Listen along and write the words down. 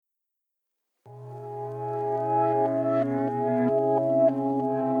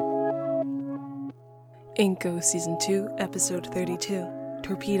Inko Season 2, Episode 32,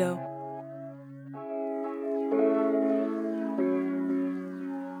 Torpedo.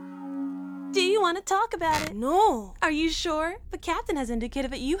 Do you want to talk about it? No. Are you sure? The captain has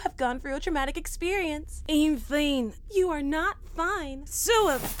indicated that you have gone through a traumatic experience. I'm fine. You are not fine.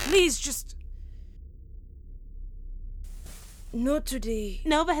 So, please just... Not today.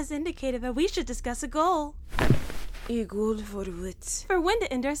 Nova has indicated that we should discuss a goal. A goal for what? For when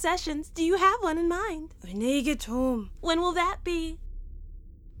to end our sessions, do you have one in mind? When I get home. When will that be?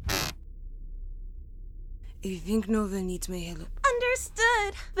 I think Nova needs my help.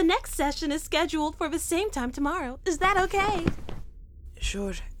 Understood. The next session is scheduled for the same time tomorrow. Is that okay?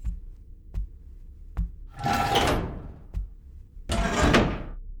 Sure.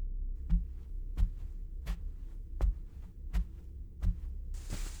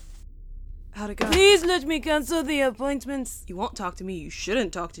 How'd it go? Please let me cancel the appointments. You won't talk to me, you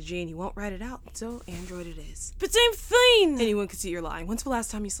shouldn't talk to Jane, you won't write it out, so Android it is. But I'm fine. Anyone can see you're lying. When's the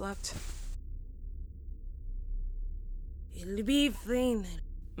last time you slept? It'll be fine.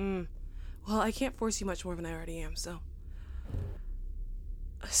 Well, I can't force you much more than I already am, so...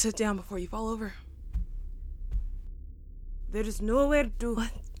 Sit down before you fall over. There's nowhere to...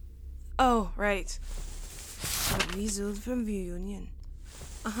 What? Oh, right. A result from the union.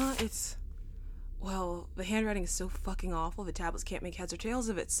 It's... Well, the handwriting is so fucking awful, the tablets can't make heads or tails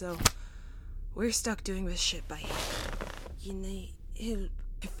of it, so... We're stuck doing this shit by hand. Can I help?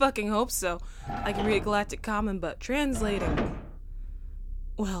 I fucking hope so. I can read Galactic Common, but translating...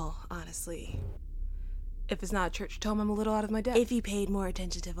 Well, honestly... If it's not a church tome, I'm a little out of my depth. If you paid more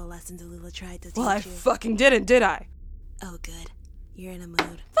attention to the lessons Alula tried to teach Well, I you. fucking didn't, did I? Oh, good. You're in a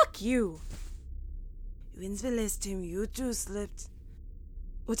mood. Fuck you! When's the last time you two slept?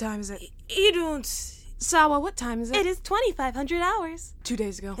 What time is it? I don't... Sawa, what time is it? It is 2,500 hours. 2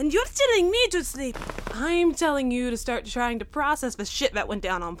 days ago. And you're telling me to sleep. I'm telling you to start trying to process the shit that went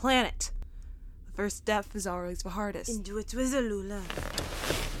down on planet. The first step is always the hardest. And do it with Alula.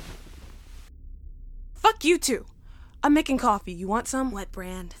 Fuck you two! I'm making coffee. You want some? What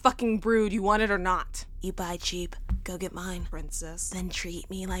brand? Fucking brewed. You want it or not? You buy cheap. Go get mine. Princess. Then treat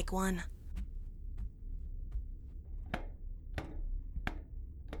me like one.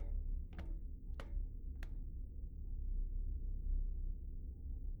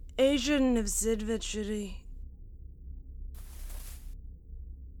 I shouldn't have said that, should I?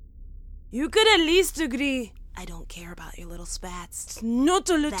 You could at least agree. I don't care about your little spats. It's not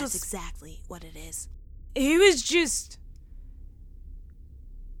a little... That's exactly what it is. He was just...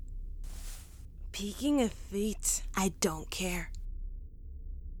 picking a fight. I don't care.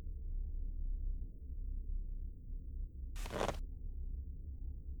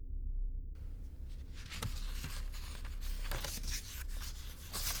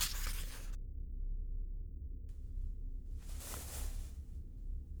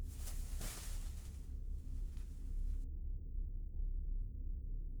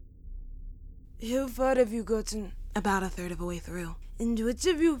 How far have you gotten? About a third of the way through. And what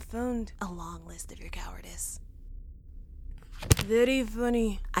have you found? A long list of your cowardice. Very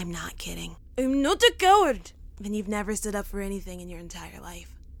funny. I'm not kidding. I'm not a coward. Then you've never stood up for anything in your entire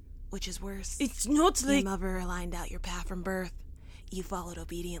life. Which is worse. It's not like... Your mother aligned out your path from birth. You followed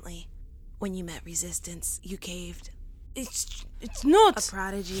obediently. When you met resistance, you caved. It's not... A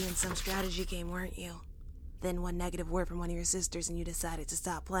prodigy and some strategy came, weren't you? Then one negative word from one of your sisters and you decided to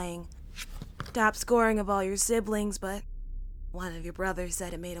stop playing. Top scoring of all your siblings, but one of your brothers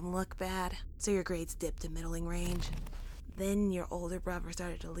said it made him look bad, so your grades dipped to middling range. Then your older brother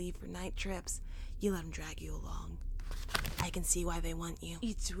started to leave for night trips. You let him drag you along. I can see why they want you.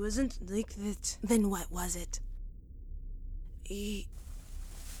 It wasn't like that. Then what was it? I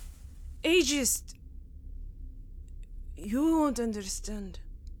just... You won't understand.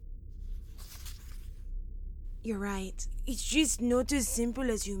 You're right. It's just not as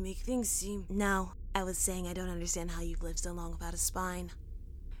simple as you make things seem. No, I was saying I don't understand how you've lived so long without a spine.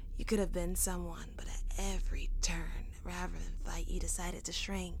 You could have been someone, but at every turn, rather than fight, you decided to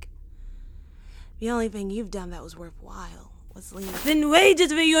shrink. The only thing you've done that was worthwhile was leave. Then why did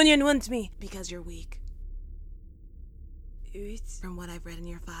the union want me? Because you're weak. From what I've read in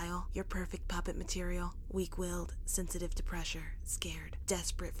your file, you're perfect puppet material. Weak-willed, sensitive to pressure, scared,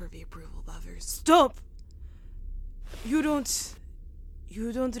 desperate for the approval of others. Stop! You don't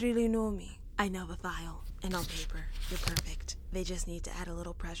really know me. I know the file, and on paper, you're perfect. They just need to add a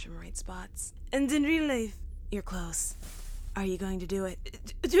little pressure in the right spots. And in real life, you're close. Are you going to do it?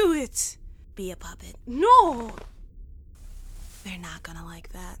 Do it! Be a puppet. No! They're not gonna like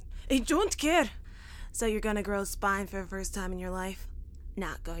that. I don't care. So you're gonna grow a spine for the first time in your life?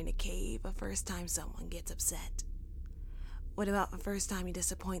 Not going to cave the first time someone gets upset. What about the first time you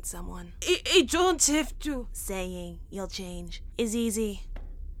disappoint someone? I don't have to. Saying you'll change is easy.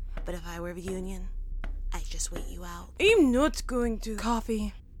 But if I were the Union, I'd just wait you out. I'm not going to.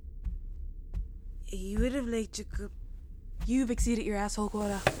 Coffee. You would have liked to go. You've exceeded your asshole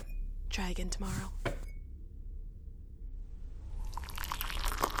quota. Try again tomorrow.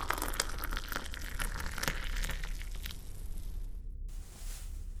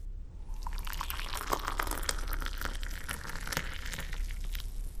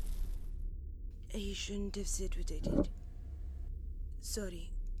 I shouldn't have said what I did.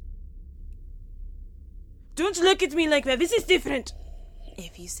 Sorry. Don't look at me like that. This is different.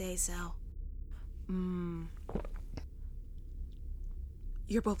 If you say so.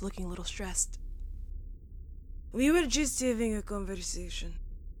 You're both looking a little stressed. We were just having a conversation.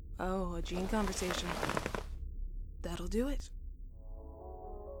 Oh, a Jean conversation. That'll do it.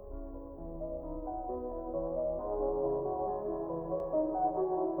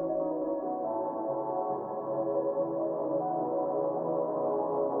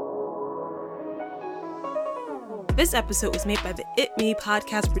 This episode was made by the It Me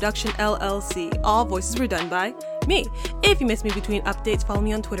Podcast Production LLC. All voices were done by me. If you miss me between updates, follow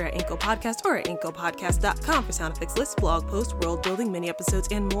me on Twitter at Inko Podcast or at InkoPodcast.com for sound effects lists, blog posts, world building, mini episodes,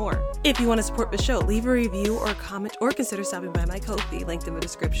 and more. If you want to support the show, leave a review or comment or consider stopping by my Ko-fi, linked in the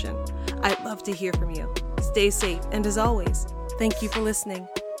description. I'd love to hear from you. Stay safe, and as always, thank you for listening.